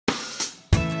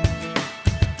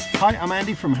Hi, I'm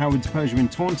Andy from Howard's Persia in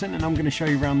Taunton, and I'm going to show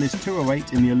you around this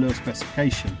 208 in the Allure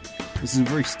specification. This is a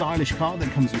very stylish car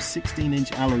that comes with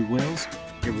 16-inch alloy wheels,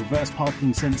 get reverse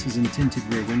parking sensors and tinted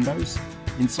rear windows.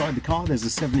 Inside the car there's a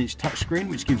 7-inch touchscreen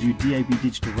which gives you DAB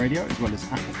digital radio as well as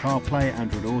Apple CarPlay,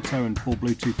 Android Auto and full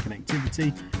Bluetooth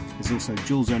connectivity. There's also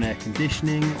dual zone air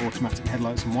conditioning, automatic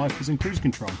headlights and wipers and cruise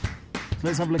control. So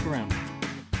let's have a look around.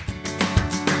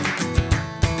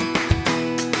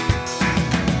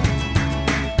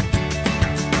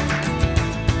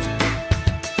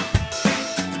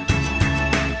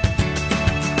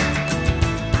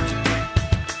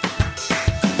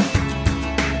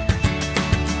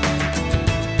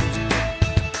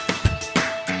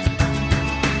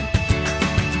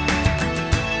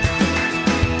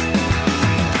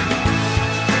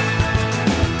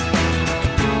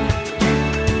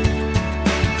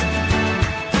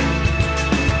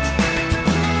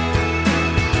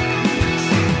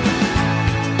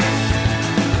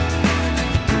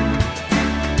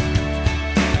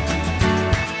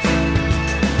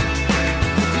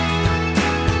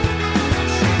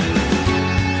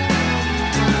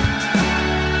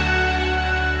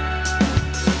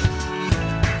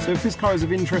 So if this car is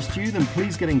of interest to you, then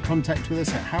please get in contact with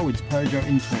us at Howard's Persia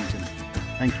in Taunton.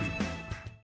 Thank you.